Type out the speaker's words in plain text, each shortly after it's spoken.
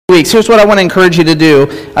weeks. Here's what I want to encourage you to do,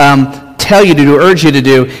 tell you to do, urge you to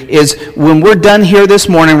do, is when we're done here this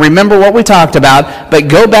morning, remember what we talked about, but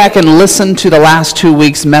go back and listen to the last 2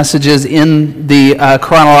 weeks' messages in the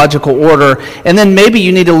chronological order, and then maybe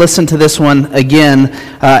you need to listen to this one again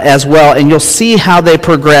as well, and you'll see how they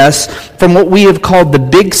progress from what we have called the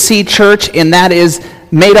Big C Church, and that is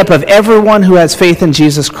made up of everyone who has faith in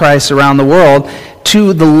Jesus Christ around the world,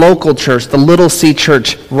 to the local church, the Little C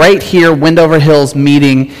Church, right here, Wendover Hills,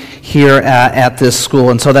 meeting here at this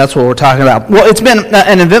school. And so that's what we're talking about. Well, it's been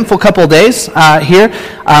an eventful couple of days here.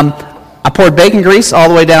 I poured bacon grease all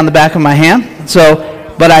the way down the back of my hand,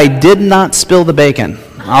 but I did not spill the bacon.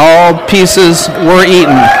 All pieces were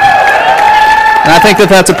eaten. And I think that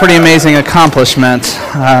that's a pretty amazing accomplishment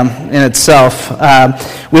in itself.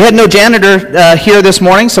 We had no janitor here this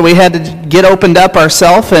morning, so we had to get opened up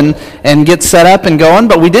ourselves and get set up and going,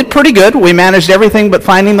 but we did pretty good. We managed everything but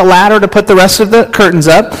finding the ladder to put the rest of the curtains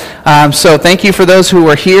up. So thank you for those who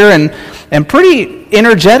were here, and pretty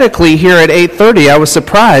energetically here at 8:30. I was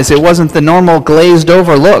surprised. It wasn't the normal glazed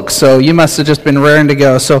over look, so you must have just been raring to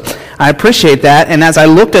go. So I appreciate that, and as I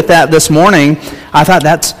looked at that this morning, I thought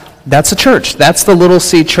that's a church. That's the Little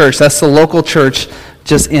C Church. That's the local church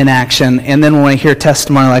just in action. And then when we hear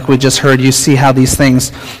testimony like we just heard, you see how these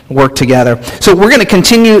things work together. So we're going to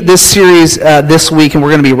continue this series this week, and we're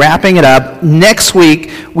going to be wrapping it up. Next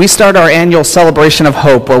week, we start our annual Celebration of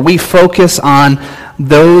Hope, where we focus on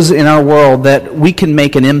those in our world that we can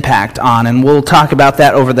make an impact on. And we'll talk about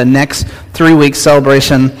that over the next 3 weeks,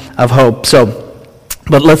 Celebration of Hope.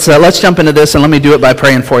 But let's jump into this, and let me do it by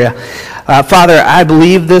praying for you. Father, I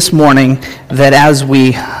believe this morning that as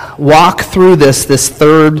we walk through this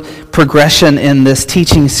third progression in this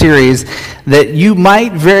teaching series, that you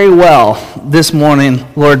might very well this morning,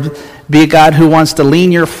 Lord, be a God who wants to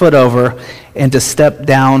lean your foot over and to step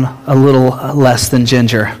down a little less than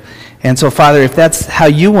ginger. And so, Father, if that's how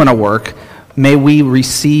you want to work, may we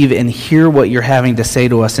receive and hear what you're having to say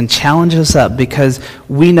to us and challenge us up, because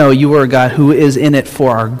we know you are a God who is in it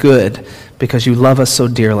for our good, because you love us so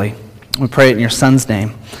dearly. We pray it in your Son's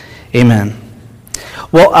name. Amen.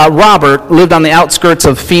 Well, Robert lived on the outskirts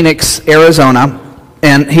of Phoenix, Arizona,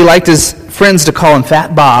 and he liked his friends to call him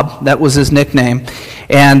Fat Bob. That was his nickname.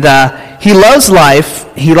 And he loves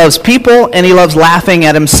life, he loves people, and he loves laughing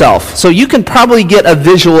at himself. So you can probably get a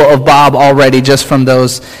visual of Bob already just from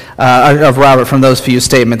those, of Robert from those few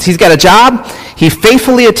statements. He's got a job, he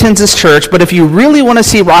faithfully attends his church, but if you really want to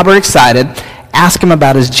see Robert excited, ask him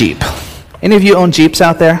about his Jeep. Any of you own Jeeps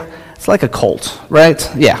out there? It's like a Colt, right?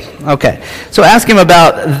 Yeah, okay. So ask him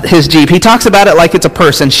about his Jeep. He talks about it like it's a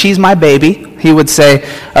person. She's my baby, he would say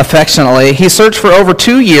affectionately. He searched for over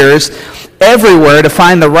 2 years everywhere to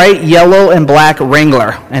find the right yellow and black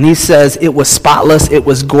Wrangler. And he says it was spotless, it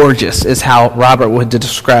was gorgeous, is how Robert would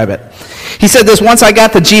describe it. He said this: once I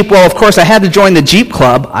got the Jeep, well, of course, I had to join the Jeep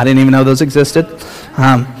Club. I didn't even know those existed.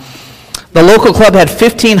 The local club had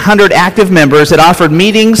 1,500 active members. It offered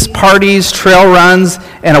meetings, parties, trail runs,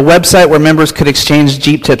 and a website where members could exchange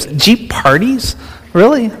Jeep tips. Jeep parties?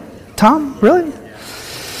 Really? Tom? Really?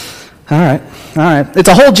 All right. It's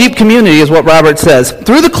a whole Jeep community is what Robert says.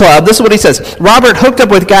 Through the club, this is what he says: Robert hooked up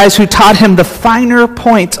with guys who taught him the finer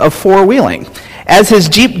points of four-wheeling. As his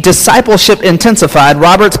Jeep discipleship intensified,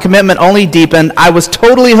 Robert's commitment only deepened. I was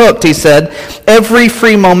totally hooked, he said. Every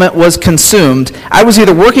free moment was consumed. I was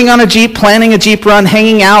either working on a Jeep, planning a Jeep run,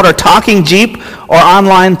 hanging out, or talking Jeep, or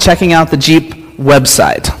online checking out the Jeep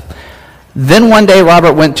website. Then one day,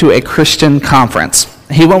 Robert went to a Christian conference.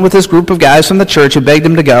 He went with this group of guys from the church who begged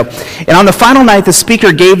him to go. And on the final night, the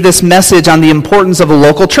speaker gave this message on the importance of a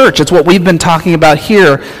local church. It's what we've been talking about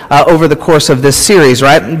here over the course of this series,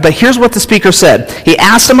 right? But here's what the speaker said. He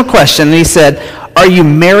asked him a question, and he said, are you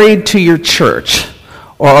married to your church,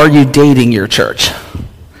 or are you dating your church?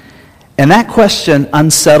 And that question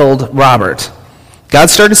unsettled Robert. God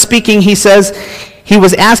started speaking. He says, he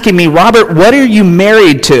was asking me, Robert, what are you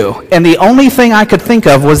married to? And the only thing I could think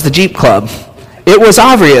of was the Jeep Club. It was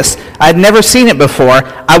obvious. I'd never seen it before.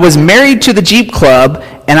 I was married to the Jeep Club,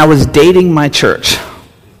 and I was dating my church.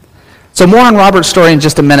 So more on Robert's story in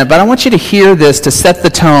just a minute, but I want you to hear this to set the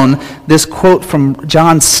tone, this quote from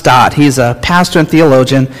John Stott. He's a pastor and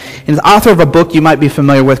theologian, and the author of a book you might be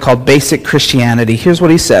familiar with called Basic Christianity. Here's what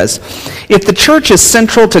he says: if the church is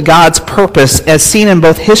central to God's purpose as seen in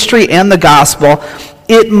both history and the gospel,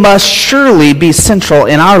 it must surely be central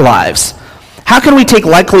in our lives. How can we take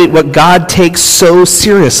lightly what God takes so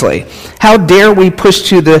seriously? How dare we push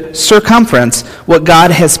to the circumference what God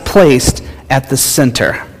has placed at the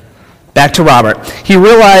center? Back to Robert. He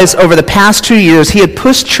realized over the past 2 years he had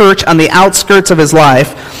pushed church on the outskirts of his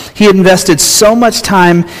life. He had invested so much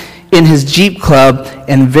time in his Jeep Club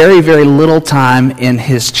and very, very little time in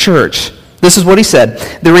his church. This is what he said.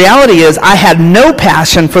 The reality is I had no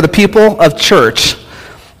passion for the people of church.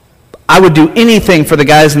 I would do anything for the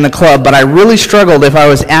guys in the club, but I really struggled if I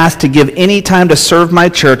was asked to give any time to serve my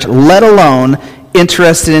church, let alone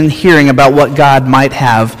interested in hearing about what God might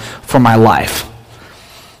have for my life.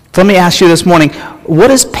 So let me ask you this morning, what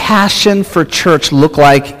does passion for church look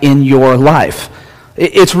like in your life?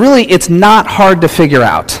 It's not hard to figure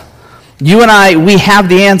out. You and I, we have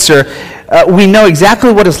the answer. We know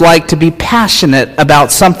exactly what it's like to be passionate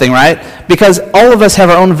about something, right? Because all of us have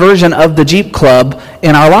our own version of the Jeep Club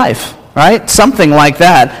in our life, right? Something like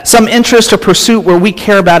that. Some interest or pursuit where we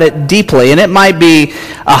care about it deeply. And it might be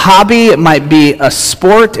a hobby, it might be a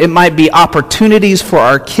sport, it might be opportunities for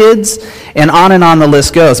our kids, and on the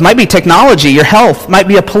list goes. It might be technology, your health, it might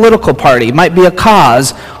be a political party, it might be a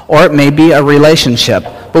cause, or it may be a relationship.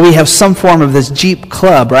 But we have some form of this Jeep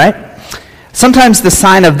Club, right? Sometimes the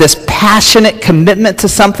sign of this passionate commitment to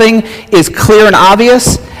something is clear and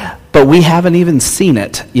obvious, but we haven't even seen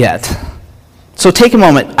it yet. So take a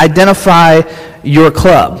moment, identify your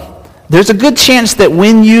club. There's a good chance that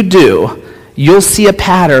when you do, you'll see a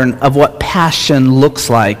pattern of what passion looks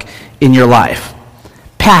like in your life.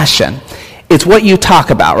 Passion. It's what you talk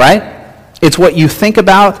about, right? It's what you think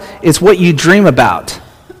about. It's what you dream about.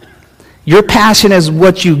 Your passion is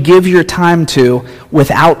what you give your time to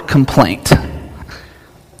without complaint.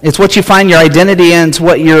 It's what you find your identity in. It's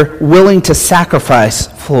what you're willing to sacrifice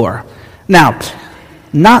for. Now,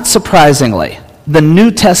 not surprisingly, the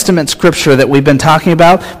New Testament scripture that we've been talking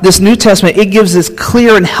about, this New Testament, it gives this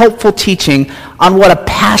clear and helpful teaching on what a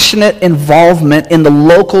passionate involvement in the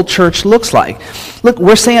local church looks like. Look,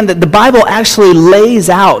 we're saying that the Bible actually lays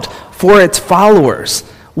out for its followers,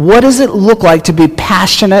 what does it look like to be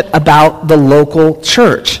passionate about the local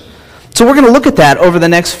church? So we're going to look at that over the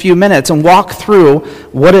next few minutes and walk through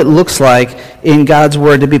what it looks like in God's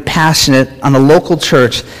Word to be passionate on the local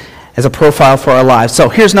church as a profile for our lives. So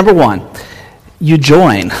here's number one. You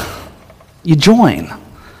join. You join.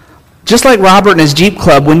 Just like Robert and his Jeep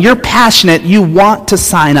Club, when you're passionate, you want to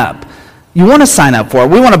sign up. You want to sign up for it.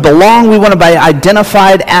 We want to belong. We want to be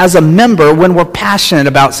identified as a member when we're passionate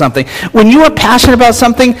about something. When you are passionate about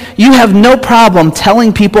something, you have no problem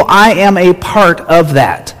telling people, I am a part of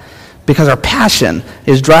that, because our passion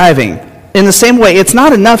is driving. In the same way, it's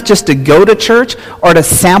not enough just to go to church or to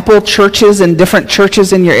sample churches and different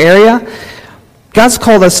churches in your area. God's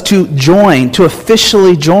called us to join, to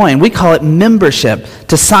officially join. We call it membership,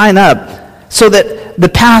 to sign up, so that the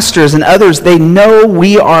pastors and others, they know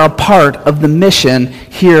we are a part of the mission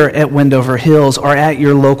here at Wendover Hills or at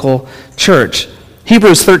your local church.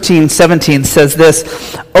 Hebrews 13:17 says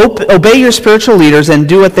this, obey your spiritual leaders and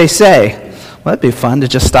do what they say. Well, that'd be fun to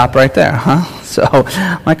just stop right there, huh? So,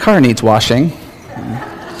 my car needs washing.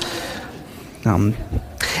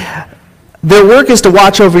 Their work is to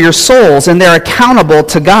watch over your souls, and they're accountable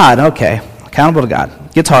to God. Okay, accountable to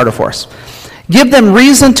God. Gets harder for us. Give them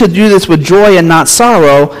reason to do this with joy and not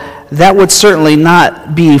sorrow. That would certainly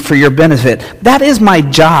not be for your benefit. That is my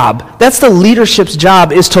job. That's the leadership's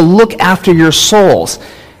job, is to look after your souls.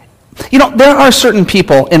 You know, there are certain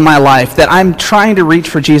people in my life that I'm trying to reach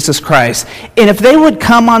for Jesus Christ. And if they would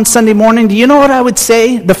come on Sunday morning, do you know what I would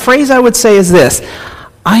say? The phrase I would say is this: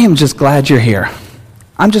 I am just glad you're here.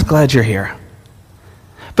 I'm just glad you're here.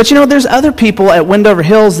 But you know, there's other people at Wendover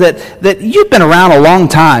Hills that you've been around a long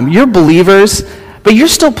time. You're believers, but you're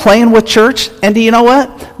still playing with church. And do you know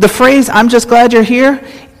what? The phrase, I'm just glad you're here,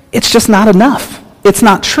 it's just not enough. It's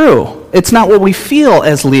not true. It's not what we feel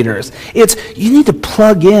as leaders. It's you need to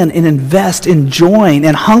plug in and invest and join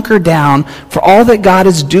and hunker down for all that God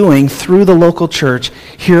is doing through the local church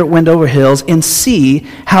here at Wendover Hills and see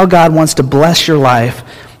how God wants to bless your life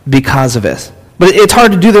because of it. But it's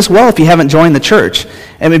hard to do this well if you haven't joined the church.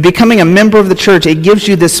 I mean, becoming a member of the church, it gives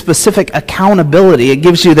you this specific accountability. It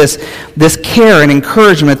gives you this care and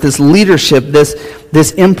encouragement, this leadership,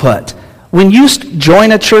 this input. When you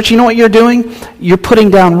join a church, you know what you're doing? You're putting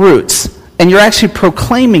down roots. And you're actually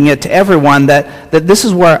proclaiming it to everyone that this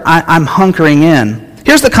is where I'm hunkering in.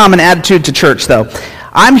 Here's the common attitude to church, though.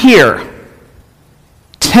 I'm here,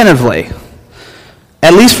 tentatively,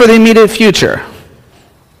 at least for the immediate future,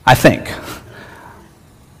 I think.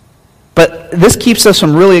 But this keeps us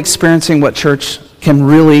from really experiencing what church can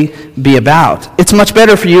really be about. It's much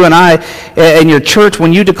better for you and I in your church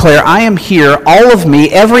when you declare, I am here, all of me,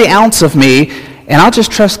 every ounce of me, and I'll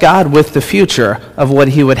just trust God with the future of what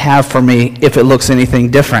he would have for me if it looks anything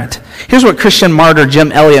different. Here's what Christian martyr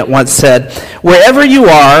Jim Elliot once said, "Wherever you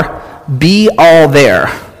are, be all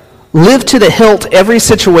there. Live to the hilt every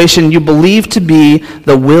situation you believe to be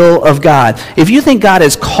the will of God." If you think God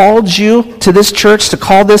has called you to this church, to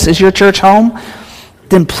call this as your church home,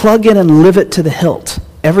 then plug in and live it to the hilt.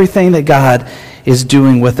 Everything that God is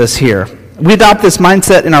doing with us here. We adopt this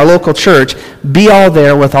mindset in our local church, be all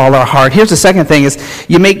there with all our heart. Here's the second thing is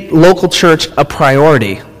you make local church a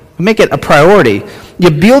priority. Make it a priority. You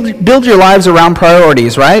build your lives around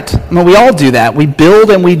priorities, right? I mean, we all do that. We build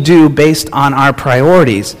and we do based on our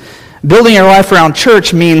priorities. Building your life around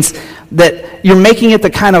church means that you're making it the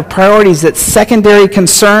kind of priorities that secondary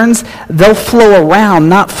concerns, they'll flow around,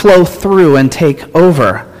 not flow through and take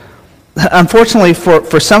over. Unfortunately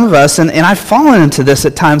for some of us, and I've fallen into this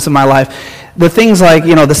at times in my life, the things like,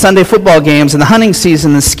 the Sunday football games and the hunting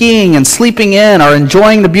season, the skiing and sleeping in or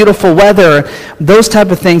enjoying the beautiful weather, those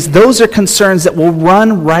type of things, those are concerns that will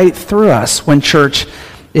run right through us when church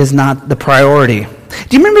is not the priority.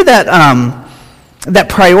 Do you remember that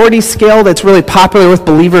priority scale that's really popular with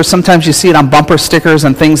believers? Sometimes you see it on bumper stickers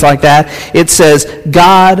and things like that. It says,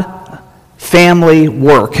 God, family,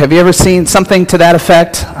 work. Have you ever seen something to that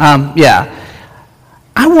effect? Yeah.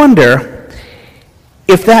 I wonder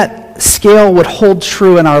if that scale would hold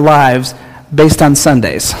true in our lives based on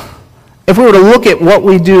Sundays. If we were to look at what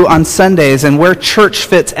we do on Sundays and where church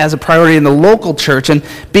fits as a priority in the local church and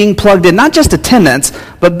being plugged in, not just attendance,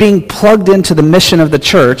 but being plugged into the mission of the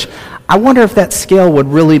church, I wonder if that scale would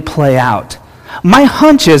really play out. My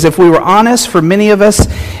hunch is, if we were honest, for many of us,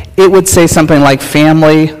 it would say something like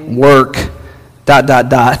family, work, ...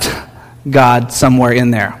 God somewhere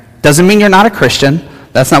in there. Doesn't mean you're not a Christian.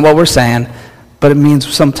 That's not what we're saying. But it means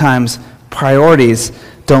sometimes priorities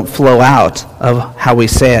don't flow out of how we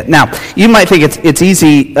say it. Now, you might think it's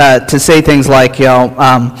easy to say things like,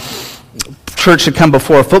 church should come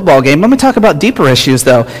before a football game. Let me talk about deeper issues,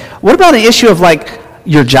 though. What about an issue of like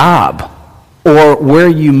your job or where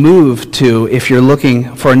you move to if you're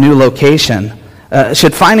looking for a new location?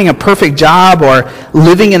 Should finding a perfect job or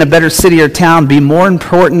living in a better city or town be more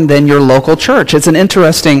important than your local church? It's an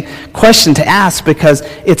interesting question to ask because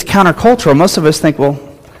it's countercultural. Most of us think, well,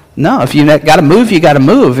 no, if you got to move, you got to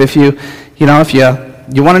move. If you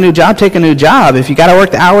want a new job, take a new job. If you got to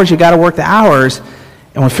work the hours, you got to work the hours.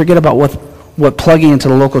 And we forget about what plugging into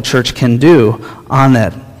the local church can do on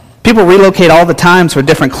that. People relocate all the time for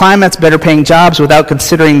different climates, better paying jobs without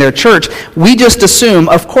considering their church. We just assume,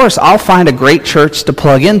 of course, I'll find a great church to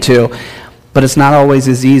plug into, but it's not always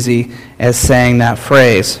as easy as saying that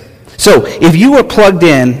phrase. So if you were plugged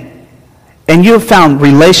in and you have found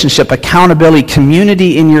relationship, accountability,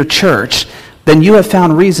 community in your church, then you have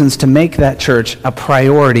found reasons to make that church a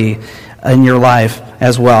priority in your life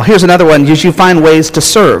as well. Here's another one, is you find ways to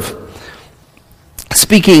serve.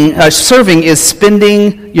 Serving is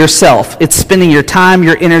spending yourself. It's spending your time,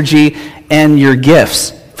 your energy, and your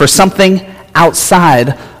gifts for something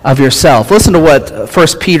outside of yourself. Listen to what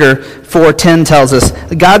 1 Peter 4:10 tells us.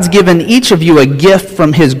 God's given each of you a gift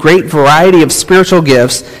from his great variety of spiritual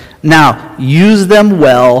gifts. Now, use them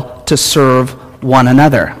well to serve one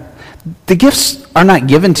another. The gifts are not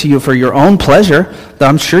given to you for your own pleasure, though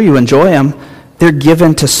I'm sure you enjoy them. They're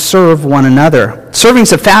given to serve one another. Serving is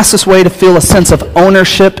the fastest way to feel a sense of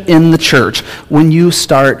ownership in the church when you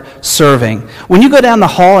start serving. When you go down the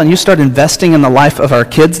hall and you start investing in the life of our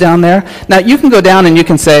kids down there, now you can go down and you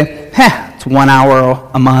can say, it's 1 hour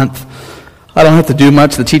a month. I don't have to do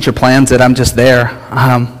much. The teacher plans it. I'm just there.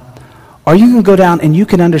 Or you can go down and you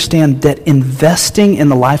can understand that investing in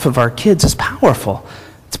the life of our kids is powerful.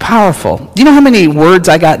 It's powerful. Do you know how many words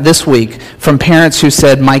I got this week from parents who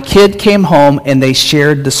said, my kid came home and they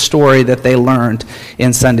shared the story that they learned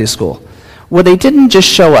in Sunday school? Well, they didn't just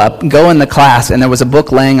show up, go in the class, and there was a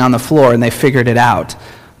book laying on the floor and they figured it out.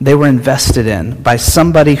 They were invested in by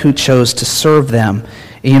somebody who chose to serve them.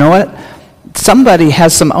 And you know what? Somebody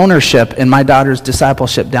has some ownership in my daughter's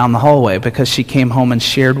discipleship down the hallway because she came home and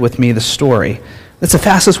shared with me the story. That's the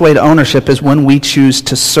fastest way to ownership is when we choose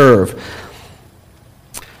to serve.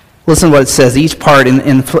 Listen to what it says. Each part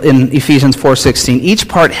in Ephesians 4:16, each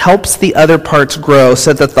part helps the other parts grow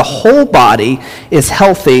so that the whole body is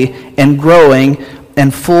healthy and growing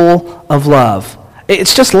and full of love.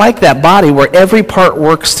 It's just like that body where every part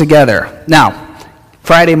works together. Now,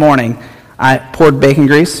 Friday morning, I poured bacon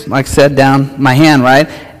grease, like I said, down my hand, right?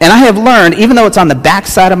 And I have learned, even though it's on the back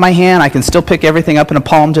side of my hand, I can still pick everything up in a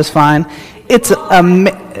palm just fine. It's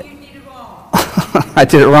I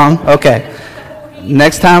did it wrong? Okay.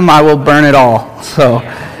 Next time I will burn it all.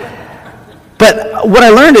 But what I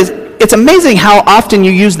learned is it's amazing how often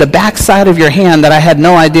you use the back side of your hand that I had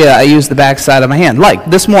no idea I used the back side of my hand. Like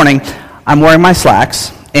this morning, I'm wearing my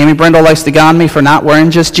slacks. Amy Brindle likes to get on me for not wearing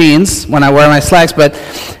just jeans when I wear my slacks, but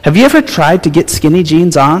have you ever tried to get skinny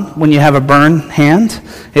jeans on when you have a burned hand?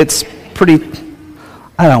 It's pretty...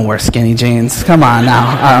 I don't wear skinny jeans. Come on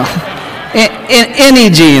now. Any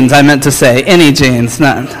jeans, I meant to say. Any jeans.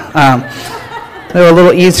 They're a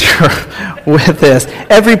little easier with this.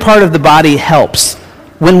 Every part of the body helps.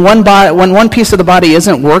 When one piece of the body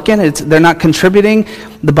isn't working, they're not contributing,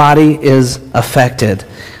 the body is affected.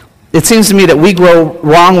 It seems to me that we grow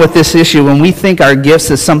wrong with this issue when we think our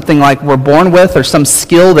gifts is something like we're born with or some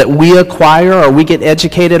skill that we acquire or we get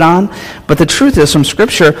educated on. But the truth is, from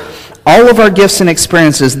Scripture, all of our gifts and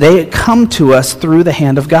experiences, they come to us through the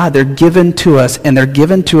hand of God. They're given to us, and they're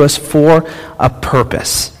given to us for a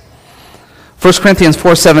purpose. 1 Corinthians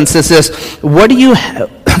 4:7 says this, what do you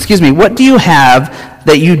have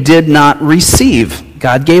that you did not receive?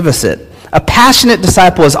 God gave us it. A passionate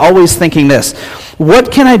disciple is always thinking this,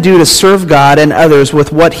 what can I do to serve God and others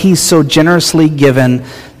with what he's so generously given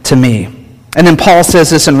to me? And then Paul says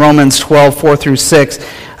this in Romans 12:4-6,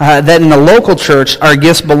 that in the local church, our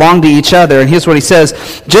gifts belong to each other. And here's what he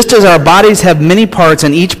says, just as our bodies have many parts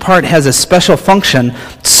and each part has a special function,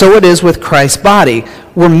 so it is with Christ's body.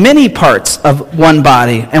 We're many parts of one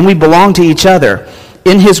body, and we belong to each other.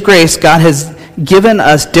 In his grace, God has given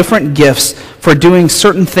us different gifts for doing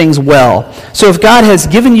certain things well. So if God has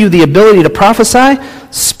given you the ability to prophesy,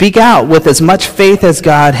 speak out with as much faith as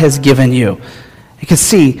God has given you. You can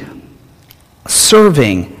see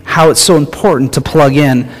serving, how it's so important to plug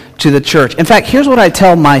in to the church. In fact, here's what I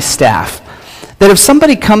tell my staff, that if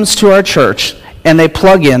somebody comes to our church and they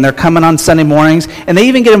plug in, they're coming on Sunday mornings, and they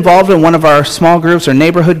even get involved in one of our small groups or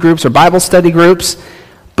neighborhood groups or Bible study groups,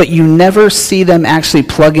 but you never see them actually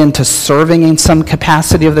plug into serving in some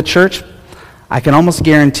capacity of the church, I can almost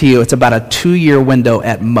guarantee you it's about a 2-year window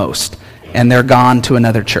at most, and they're gone to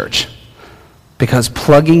another church. Because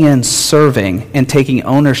plugging in, serving, and taking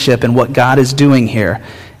ownership in what God is doing here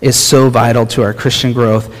is so vital to our Christian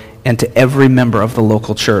growth and to every member of the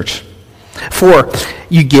local church. 4,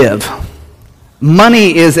 you give.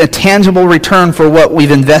 Money is a tangible return for what we've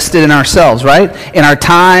invested in ourselves, right? In our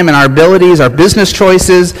time and our abilities, our business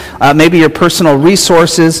choices, maybe your personal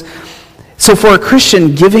resources. So for a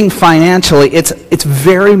Christian, giving financially, it's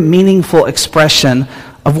very meaningful expression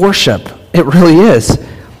of worship. It really is.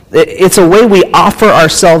 It's a way we offer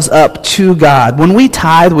ourselves up to God. When we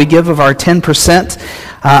tithe, we give of our 10%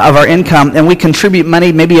 of our income, and we contribute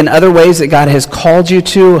money maybe in other ways that God has called you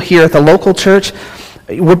to here at the local church.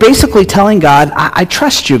 We're basically telling God, I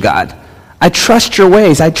trust you, God. I trust your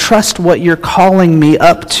ways. I trust what you're calling me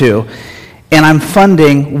up to, and I'm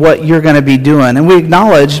funding what you're going to be doing. And we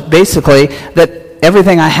acknowledge, basically, that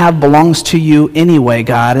everything I have belongs to you anyway,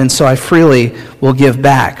 God, and so I freely will give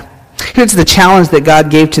back. Here's the challenge that God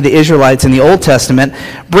gave to the Israelites in the Old Testament.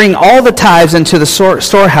 Bring all the tithes into the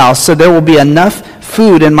storehouse so there will be enough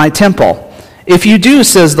food in my temple. If you do,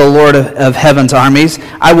 says the Lord of heaven's armies,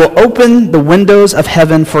 I will open the windows of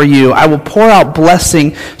heaven for you. I will pour out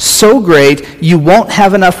blessing so great you won't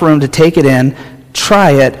have enough room to take it in.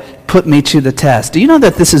 Try it. Put me to the test. Do you know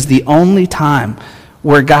that this is the only time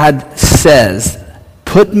where God says,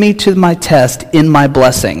 put me to my test in my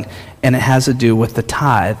blessing? And it has to do with the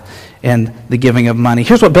tithe and the giving of money.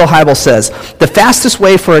 Here's what Bill Hybels says. The fastest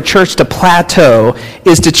way for a church to plateau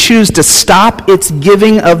is to choose to stop its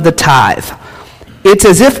giving of the tithe. It's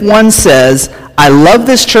as if one says, I love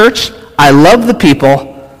this church, I love the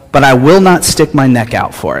people, but I will not stick my neck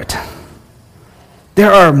out for it.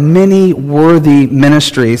 There are many worthy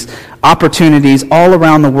ministries, opportunities all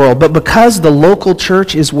around the world, but because the local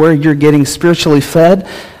church is where you're getting spiritually fed,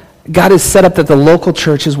 God has set up that the local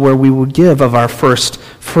church is where we will give of our first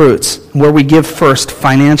fruits, where we give first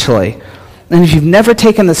financially. And if you've never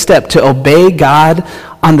taken the step to obey God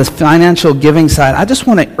on the financial giving side, I just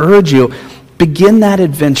want to urge you, begin that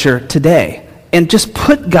adventure today and just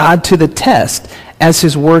put God to the test as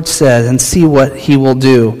his word says and see what he will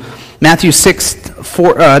do. Matthew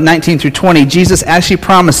 6:19-20, Jesus actually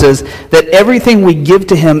promises that everything we give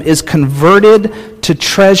to him is converted to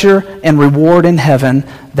treasure and reward in heaven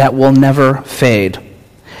that will never fade.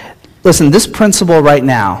 Listen, this principle right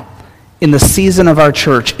now in the season of our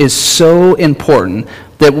church is so important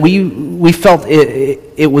that we felt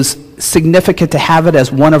it was significant to have it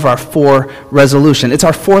as one of our 4 resolutions. It's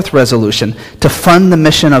our 4th resolution, to fund the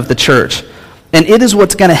mission of the church. And it is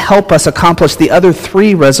what's going to help us accomplish the other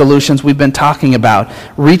 3 resolutions we've been talking about,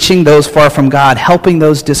 reaching those far from God, helping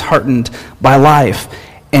those disheartened by life,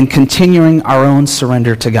 and continuing our own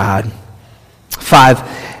surrender to God.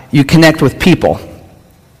 5, you connect with people.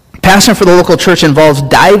 Passion for the local church involves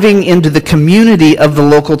diving into the community of the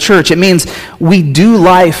local church. It means we do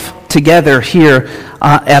life together here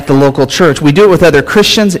at the local church. We do it with other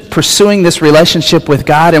Christians, pursuing this relationship with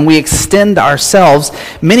God, and we extend ourselves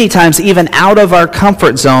many times even out of our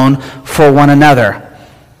comfort zone for one another.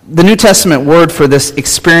 The New Testament word for this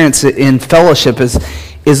experience in fellowship is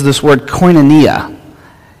this word koinonia.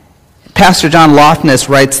 Pastor John Lofness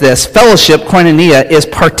writes this: fellowship, koinonia, is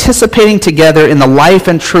participating together in the life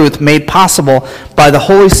and truth made possible by the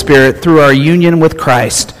Holy Spirit through our union with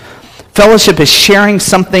Christ. Fellowship is sharing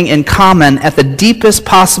something in common at the deepest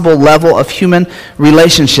possible level of human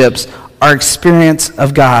relationships, our experience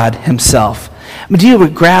of God himself. Do you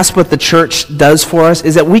grasp what the church does for us?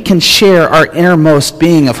 Is that we can share our innermost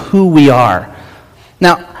being of who we are.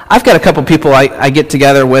 Now, I've got a couple people I get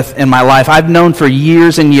together with in my life I've known for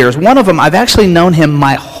years and years. One of them, I've actually known him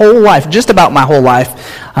my whole life, just about my whole life,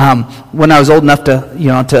 when I was old enough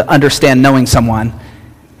to understand knowing someone.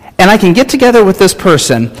 And I can get together with this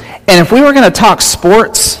person, and if we were going to talk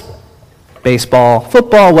sports, baseball,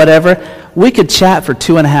 football, whatever, we could chat for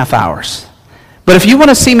 2.5 hours. But if you want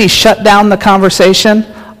to see me shut down the conversation,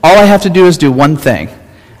 all I have to do is do one thing.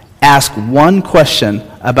 Ask one question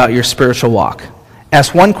about your spiritual walk.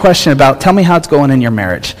 Ask one question about, tell me how it's going in your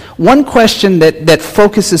marriage. One question that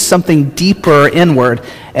focuses something deeper inward,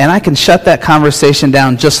 and I can shut that conversation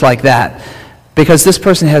down just like that, because this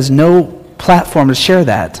person has no platform to share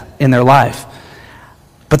that in their life.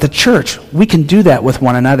 But the church, we can do that with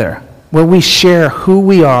one another, where we share who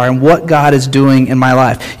we are and what God is doing in my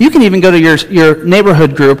life. You can even go to your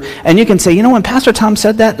neighborhood group, and you can say, you know, when Pastor Tom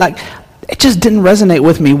said that, like, it just didn't resonate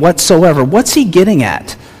with me whatsoever. What's he getting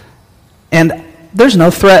at? And there's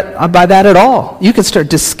no threat by that at all. You can start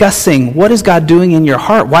discussing, what is God doing in your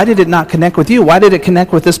heart? Why did it not connect with you? Why did it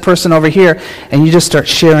connect with this person over here? And you just start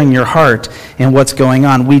sharing your heart and what's going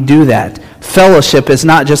on. We do that. Fellowship is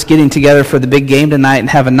not just getting together for the big game tonight and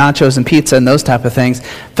having nachos and pizza and those type of things.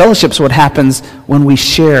 Fellowship's what happens when we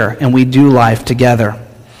share and we do life together.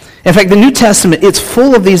 In fact, the New Testament, it's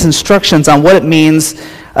full of these instructions on what it means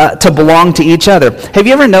to belong to each other. Have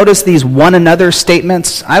you ever noticed these one another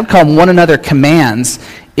statements? I would call them one another commands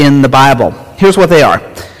in the Bible. Here's what they are.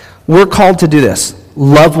 We're called to do this.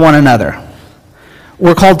 Love one another.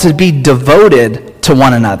 We're called to be devoted to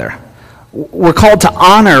one another. We're called to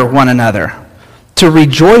honor one another, to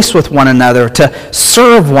rejoice with one another, to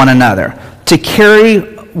serve one another, to carry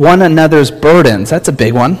one another's burdens. That's a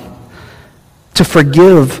big one. To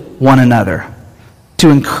forgive one another, to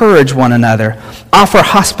encourage one another, offer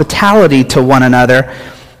hospitality to one another,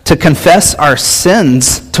 to confess our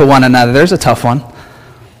sins to one another. There's a tough one.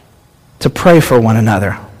 To pray for one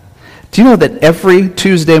another. Do you know that every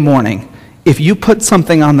Tuesday morning, if you put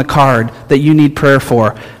something on the card that you need prayer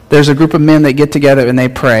for, there's a group of men that get together and they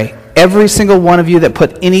pray. Every single one of you that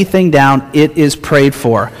put anything down, it is prayed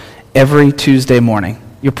for every Tuesday morning.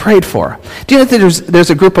 You're prayed for. Do you know that there's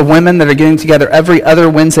a group of women that are getting together every other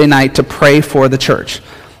Wednesday night to pray for the church?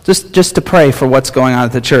 Just to pray for what's going on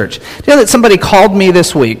at the church. Do you know that somebody called me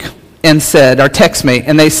this week and said, or text me,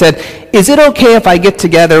 and they said, is it okay if I get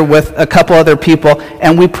together with a couple other people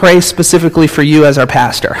and we pray specifically for you as our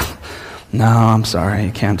pastor? No, I'm sorry,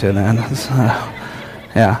 you can't do that.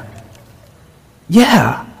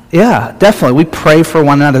 Yeah, definitely. We pray for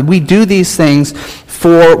one another. We do these things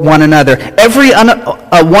for one another. Every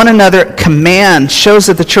one another command shows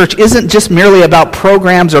that the church isn't just merely about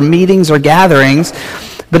programs or meetings or gatherings,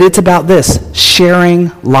 but it's about this,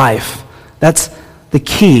 sharing life. That's the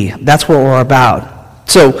key. That's what we're about.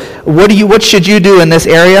 So what should you do in this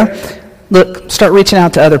area? Look, start reaching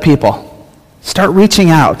out to other people. Start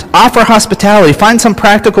reaching out. Offer hospitality. Find some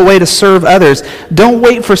practical way to serve others. Don't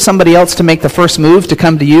wait for somebody else to make the first move to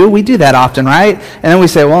come to you. We do that often, right? And then we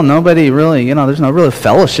say, well, nobody really, there's no real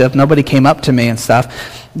fellowship. Nobody came up to me and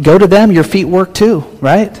stuff. Go to them. Your feet work too,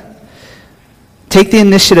 right? Take the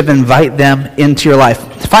initiative, invite them into your life.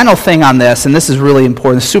 The final thing on this, and this is really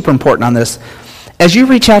important, super important on this, as you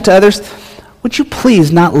reach out to others, would you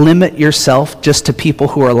please not limit yourself just to people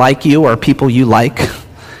who are like you or people you like?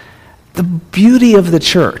 The beauty of the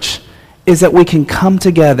church is that we can come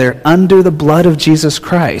together under the blood of Jesus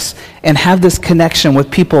Christ and have this connection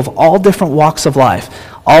with people of all different walks of life,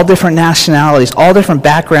 all different nationalities, all different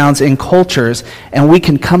backgrounds and cultures, and we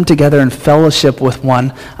can come together and fellowship with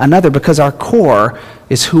one another because our core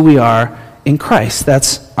is who we are in Christ.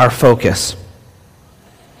 That's our focus.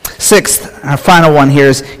 Sixth, our final one here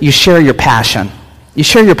is you share your passion. You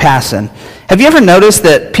share your passion. Have you ever noticed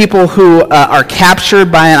that people who are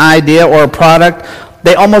captured by an idea or a product,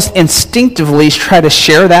 they almost instinctively try to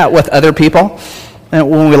share that with other people? And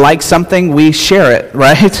when we like something, we share it,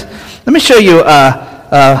 right? Let me show you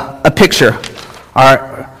a picture. All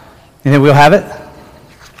right. You think we'll have it?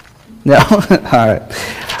 No? All right.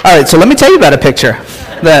 All right, so let me tell you about a picture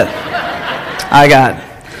that I got.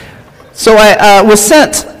 So I was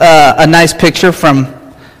sent a nice picture from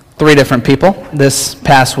 3 different people this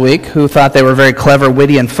past week who thought they were very clever,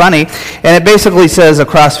 witty, and funny. And it basically says a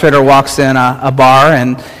CrossFitter walks in a bar,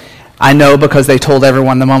 and I know because they told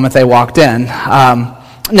everyone the moment they walked in.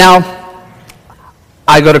 Now,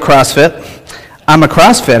 I go to CrossFit. I'm a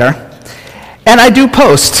CrossFitter. And I do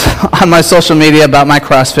post on my social media about my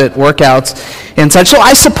CrossFit workouts and such. So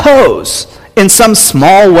I suppose, in some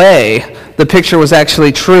small way, the picture was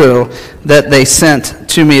actually true that they sent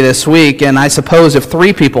to me this week. And I suppose if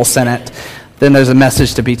 3 people sent it, then there's a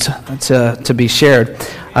message to be shared.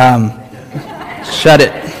 Shut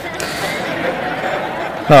it.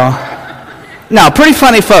 Oh. No, pretty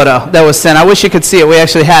funny photo that was sent. I wish you could see it. We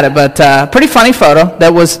actually had it, but pretty funny photo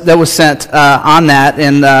that was sent on that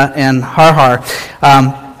in Har.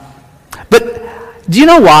 But do you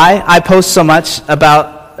know why I post so much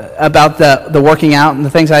about the working out and the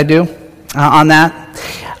things I do on that?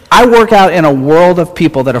 I work out in a world of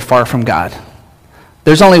people that are far from God.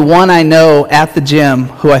 There's only one I know at the gym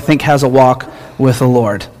who I think has a walk with the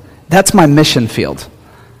Lord. That's my mission field.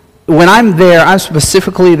 When I'm there, I'm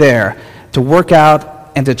specifically there to work out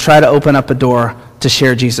and to try to open up a door to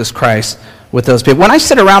share Jesus Christ with those people. When I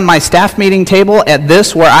sit around my staff meeting table at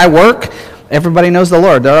this where I work, everybody knows the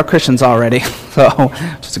Lord. They're all Christians already, so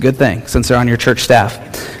it's a good thing since they're on your church staff.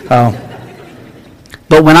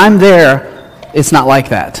 But when I'm there, it's not like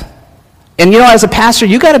that. And as a pastor,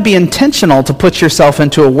 you got to be intentional to put yourself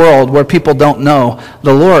into a world where people don't know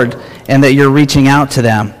the Lord and that you're reaching out to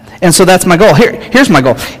them. And so that's my goal. Here's my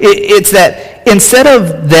goal. It's that instead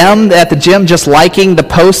of them at the gym just liking the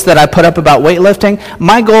posts that I put up about weightlifting,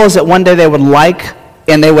 my goal is that one day they would like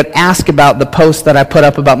and they would ask about the posts that I put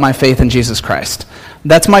up about my faith in Jesus Christ.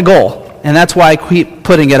 That's my goal, and that's why I keep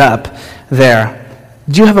putting it up there.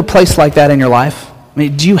 Do you have a place like that in your life? I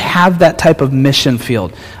mean, do you have that type of mission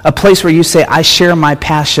field? A place where you say, I share my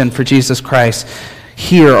passion for Jesus Christ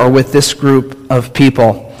here or with this group of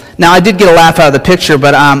people. Now, I did get a laugh out of the picture,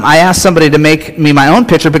 but I asked somebody to make me my own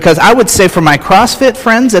picture because I would say for my CrossFit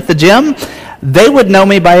friends at the gym, they would know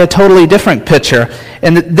me by a totally different picture.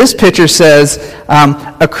 And this picture says,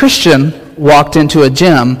 a Christian walked into a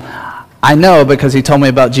gym. I know because he told me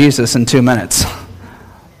about Jesus in 2 minutes.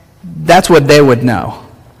 That's what they would know.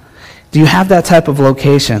 Do you have that type of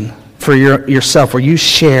location for yourself where you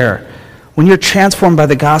share? When you're transformed by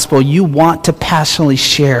the gospel, you want to passionately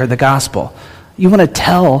share the gospel. You want to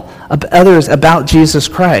tell others about Jesus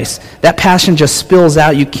Christ. That passion just spills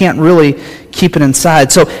out. You can't really keep it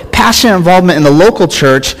inside. So passionate involvement in the local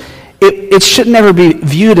church, it should never be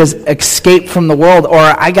viewed as escape from the world or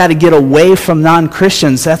I got to get away from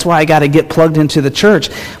non-Christians. That's why I got to get plugged into the church.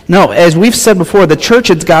 No, as we've said before, the church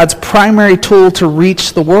is God's primary tool to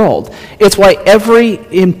reach the world. It's why every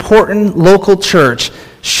important local church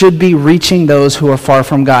should be reaching those who are far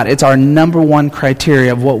from God. It's our number one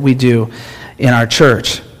criteria of what we do in our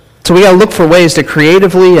church. So we got to look for ways to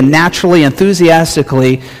creatively and naturally,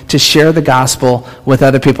 enthusiastically to share the gospel with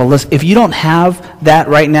other people. Listen, if you don't have that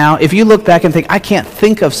right now, if you look back and think, I can't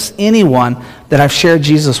think of anyone that I've shared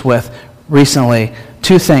Jesus with recently,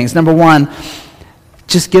 2 things. Number 1,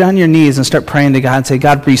 just get on your knees and start praying to God and say,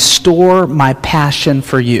 God, restore my passion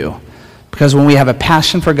for you. Because when we have a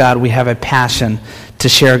passion for God, we have a passion to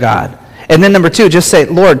share God. And then number 2, just say,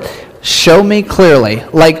 Lord, show me clearly,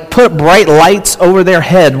 like put bright lights over their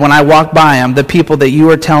head when I walk by them, the people that you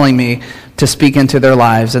are telling me to speak into their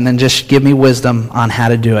lives, and then just give me wisdom on how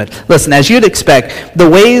to do it. Listen, as you'd expect, the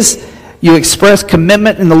ways you express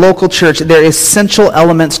commitment in the local church, they're essential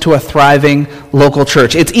elements to a thriving local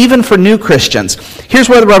church. It's even for new Christians. Here's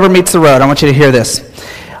where the rubber meets the road. I want you to hear this.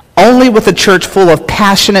 Only with a church full of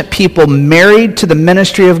passionate people married to the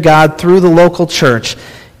ministry of God through the local church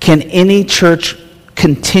can any church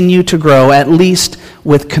continue to grow, at least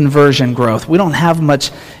with conversion growth. We don't have much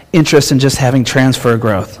interest in just having transfer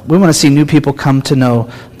growth. We want to see new people come to know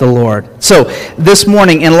the Lord. So this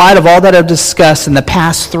morning, in light of all that I've discussed in the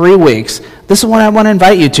past 3 weeks, this is what I want to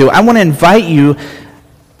invite you to. I want to invite you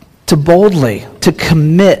to boldly, to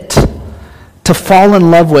commit, to fall in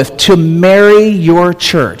love with, to marry your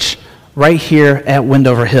church right here at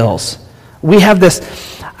Windover Hills. We have this,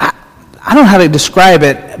 I don't know how to describe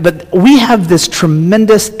it, but we have this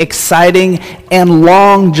tremendous, exciting, and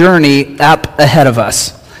long journey up ahead of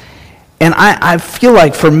us. And I feel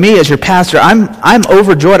like for me as your pastor, I'm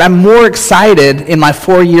overjoyed. I'm more excited in my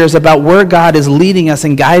 4 years about where God is leading us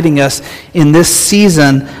and guiding us in this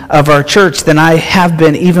season of our church than I have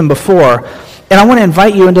been even before. And I want to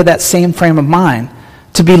invite you into that same frame of mind,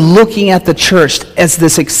 to be looking at the church as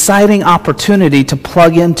this exciting opportunity to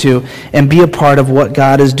plug into and be a part of what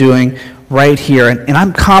God is doing right here. And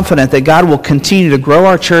I'm confident that God will continue to grow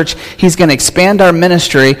our church. He's going to expand our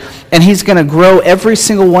ministry, and He's going to grow every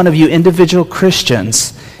single one of you individual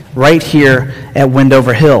Christians right here at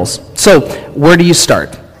Wendover Hills. So, where do you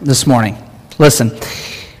start this morning? Listen,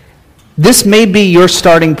 this may be your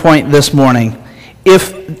starting point this morning.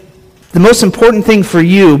 If the most important thing for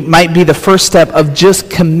you might be the first step of just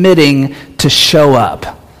committing to show up.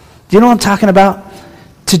 Do you know what I'm talking about?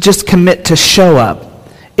 To just commit to show up.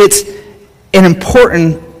 It's an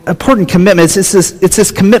important commitment. It's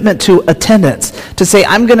this commitment to attendance, to say,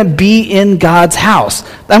 I'm going to be in God's house.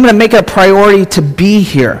 I'm going to make it a priority to be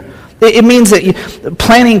here. It means that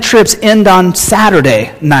planning trips end on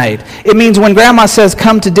Saturday night. It means when Grandma says,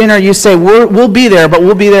 come to dinner, you say, we'll be there, but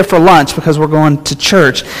we'll be there for lunch because we're going to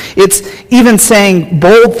church. It's even saying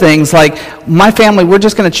bold things like, my family, we're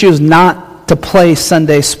just going to choose not to play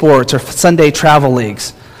Sunday sports or Sunday travel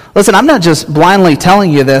leagues. Listen, I'm not just blindly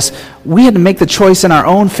telling you this. We had to make the choice in our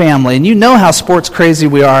own family. And you know how sports crazy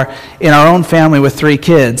we are in our own family with 3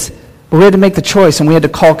 kids. But we had to make the choice, and we had to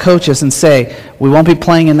call coaches and say, we won't be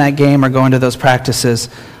playing in that game or going to those practices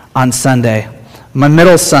on Sunday. My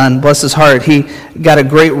middle son, bless his heart, he got a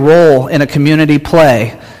great role in a community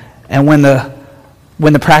play. And when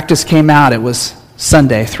the practice came out, it was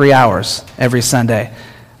Sunday, 3 hours every Sunday.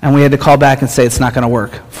 And we had to call back and say, it's not going to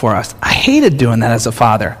work for us. I hated doing that as a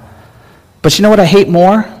father. But you know what I hate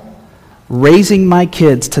more? Raising my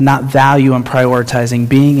kids to not value and prioritizing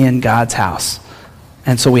being in God's house.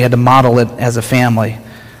 And so we had to model it as a family.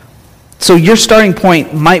 So your starting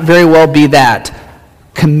point might very well be that,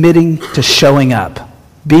 committing to showing up,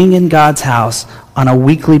 being in God's house on a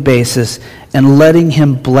weekly basis, and letting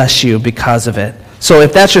Him bless you because of it. So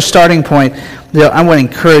if that's your starting point, I want to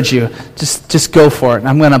encourage you, just go for it, and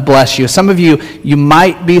I'm going to bless you. Some of you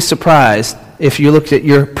might be surprised if you looked at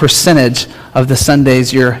your percentage of the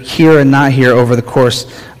Sundays you're here and not here over the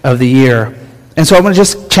course of the year. And so I'm going to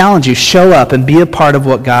just challenge you, show up and be a part of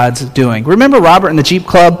what God's doing. Remember Robert in the Jeep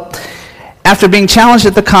Club? After being challenged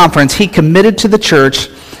at the conference, he committed to the church,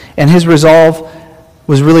 and his resolve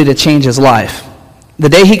was really to change his life. The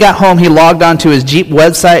day he got home, he logged onto his Jeep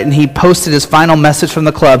website and he posted his final message from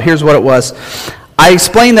the club. Here's what it was. I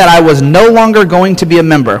explained that I was no longer going to be a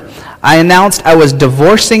member. I announced I was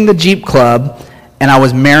divorcing the Jeep Club and I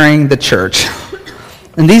was marrying the church.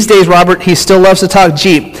 And these days, Robert, he still loves to talk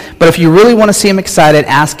Jeep, but if you really want to see him excited,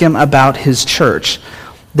 ask him about his church.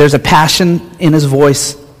 There's a passion in his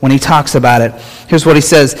voice when he talks about it. Here's what he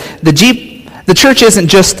says. The church isn't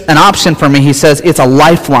just an option for me, he says. It's a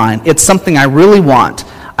lifeline. It's something I really want.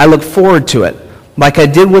 I look forward to it. Like I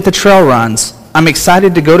did with the trail runs, I'm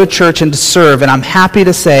excited to go to church and to serve, and I'm happy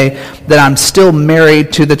to say that I'm still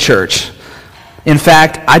married to the church. In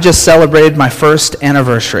fact, I just celebrated my first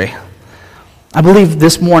anniversary. I believe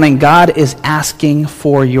this morning God is asking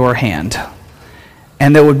for your hand.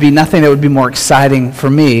 And there would be nothing that would be more exciting for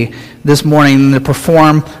me this morning than to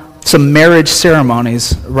perform some marriage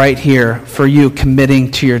ceremonies right here for you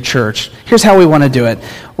committing to your church. Here's how we want to do it.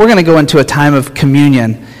 We're going to go into a time of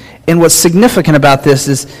communion. And what's significant about this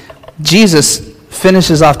is Jesus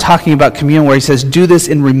finishes off talking about communion where he says, do this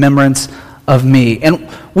in remembrance of me. And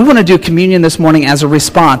we want to do communion this morning as a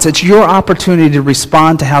response. It's your opportunity to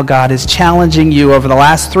respond to how God is challenging you over the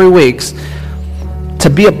last 3 weeks to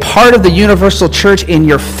be a part of the universal church in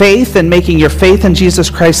your faith and making your faith in Jesus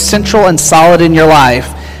Christ central and solid in your life.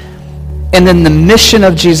 And then the mission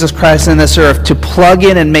of Jesus Christ in this earth to plug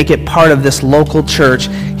in and make it part of this local church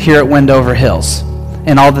here at Wendover Hills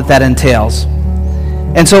and all that entails.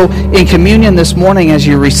 And so in communion this morning, as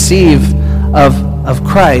you receive of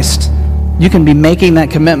Christ, you can be making that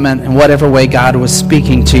commitment in whatever way God was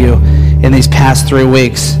speaking to you in these past 3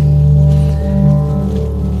 weeks.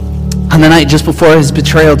 On the night just before his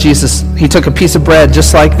betrayal, Jesus, he took a piece of bread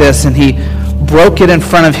just like this, and he broke it in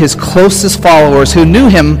front of his closest followers who knew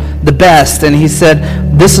him the best, and he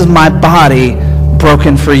said, this is my body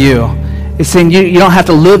broken for you. He's saying you don't have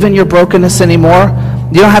to live in your brokenness anymore.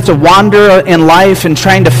 You don't have to wander in life and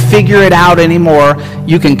trying to figure it out anymore.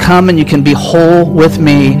 You can come and you can be whole with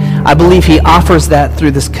me. I believe he offers that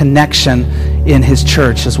through this connection in his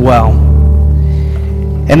church as well.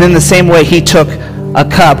 And in the same way, he took a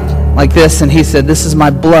cup like this and he said, this is my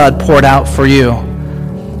blood poured out for you.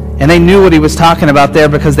 And they knew what he was talking about there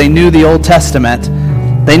because they knew the Old Testament.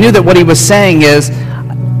 They knew that what he was saying is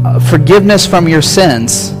forgiveness from your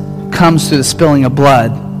sins comes through the spilling of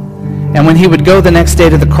blood. And when he would go the next day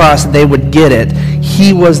to the cross, they would get it.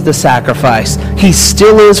 He was the sacrifice. He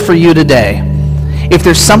still is for you today. If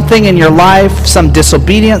there's something in your life, some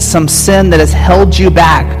disobedience, some sin that has held you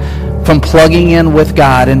back from plugging in with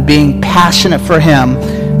God and being passionate for him,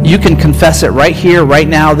 you can confess it right here, right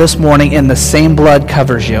now, this morning, and the same blood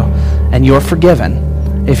covers you. And you're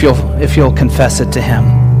forgiven if you'll confess it to him.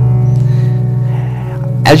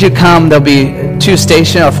 As you come, there'll be 4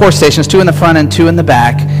 stations, 2 in the front and 2 in the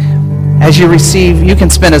back. As you receive, you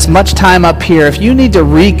can spend as much time up here. If you need to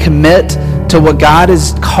recommit to what God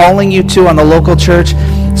is calling you to on the local church,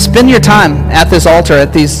 spend your time at this altar,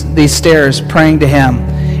 at these stairs, praying to him.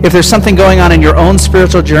 If there's something going on in your own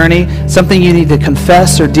spiritual journey, something you need to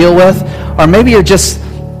confess or deal with, or maybe you just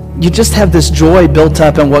have this joy built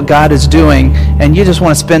up in what God is doing, and you just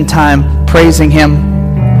want to spend time praising him,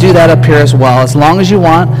 do that up here as well. As long as you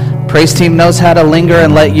want, praise team knows how to linger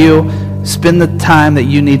and let you spend the time that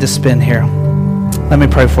you need to spend here. Let me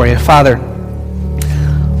pray for you. Father,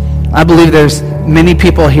 I believe there's many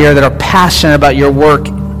people here that are passionate about your work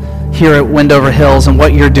here at Wendover Hills and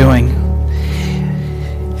what you're doing.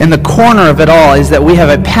 And the corner of it all is that we have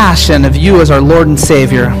a passion of you as our Lord and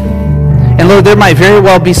Savior. And Lord, there might very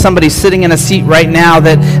well be somebody sitting in a seat right now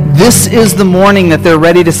that this is the morning that they're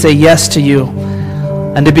ready to say yes to you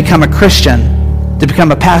and to become a Christian, to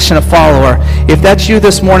become a passionate follower. If that's you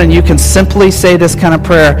this morning, you can simply say this kind of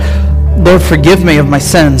prayer: Lord, forgive me of my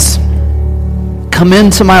sins. Come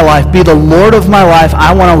into my life. Be the Lord of my life.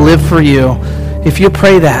 I want to live for you. If you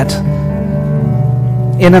pray that,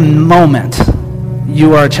 in a moment,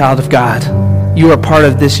 you are a child of God. You are part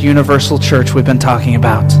of this universal church we've been talking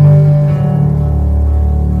about.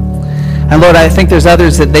 And Lord, I think there's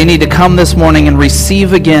others that they need to come this morning and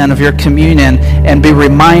receive again of your communion and be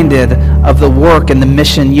reminded of the work and the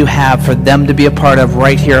mission you have for them to be a part of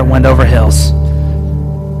right here at Wendover Hills.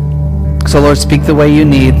 So Lord, speak the way you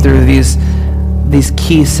need through these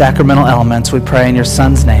key sacramental elements. We pray in your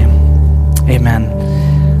Son's name.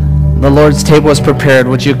 Amen. The Lord's table is prepared.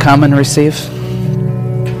 Would you come and receive?